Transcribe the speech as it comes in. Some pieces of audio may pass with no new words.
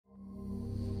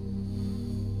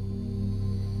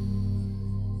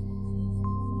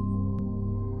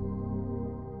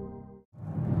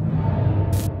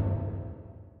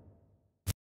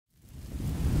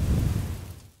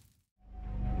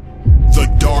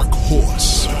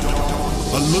horse.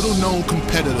 A little-known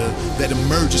competitor that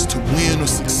emerges to win or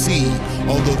succeed,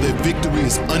 although their victory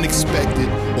is unexpected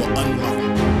or unlucky.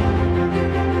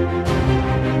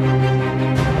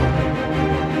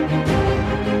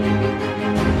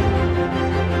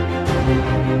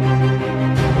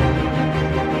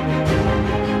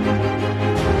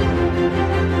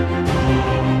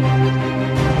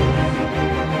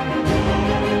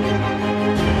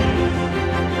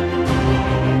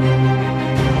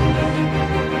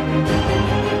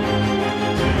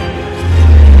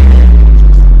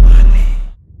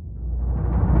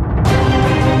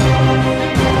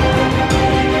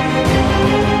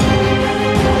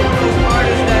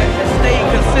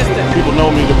 People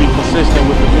know me to be consistent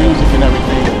with the music and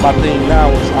everything. My thing now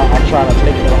is I'm trying to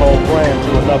take the whole brand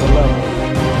to another level.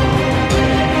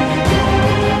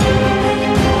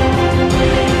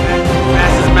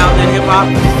 Fastest mountain in hip hop. I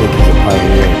think he's a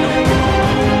pioneer.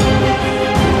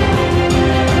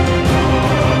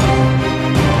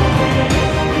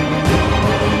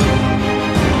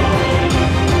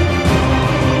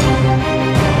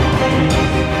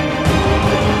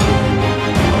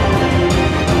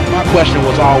 My question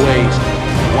was always,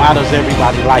 why does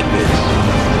everybody like this?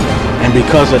 And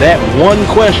because of that one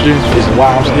question is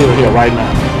why I'm still here right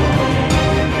now.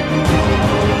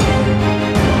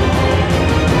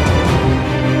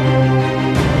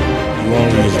 You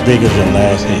only as big as your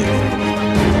last hit.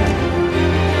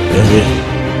 That's it.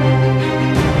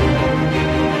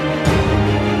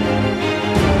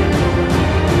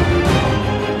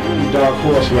 Dark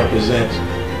Horse represents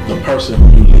the person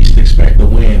who you least expect to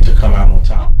win to come out on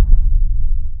top.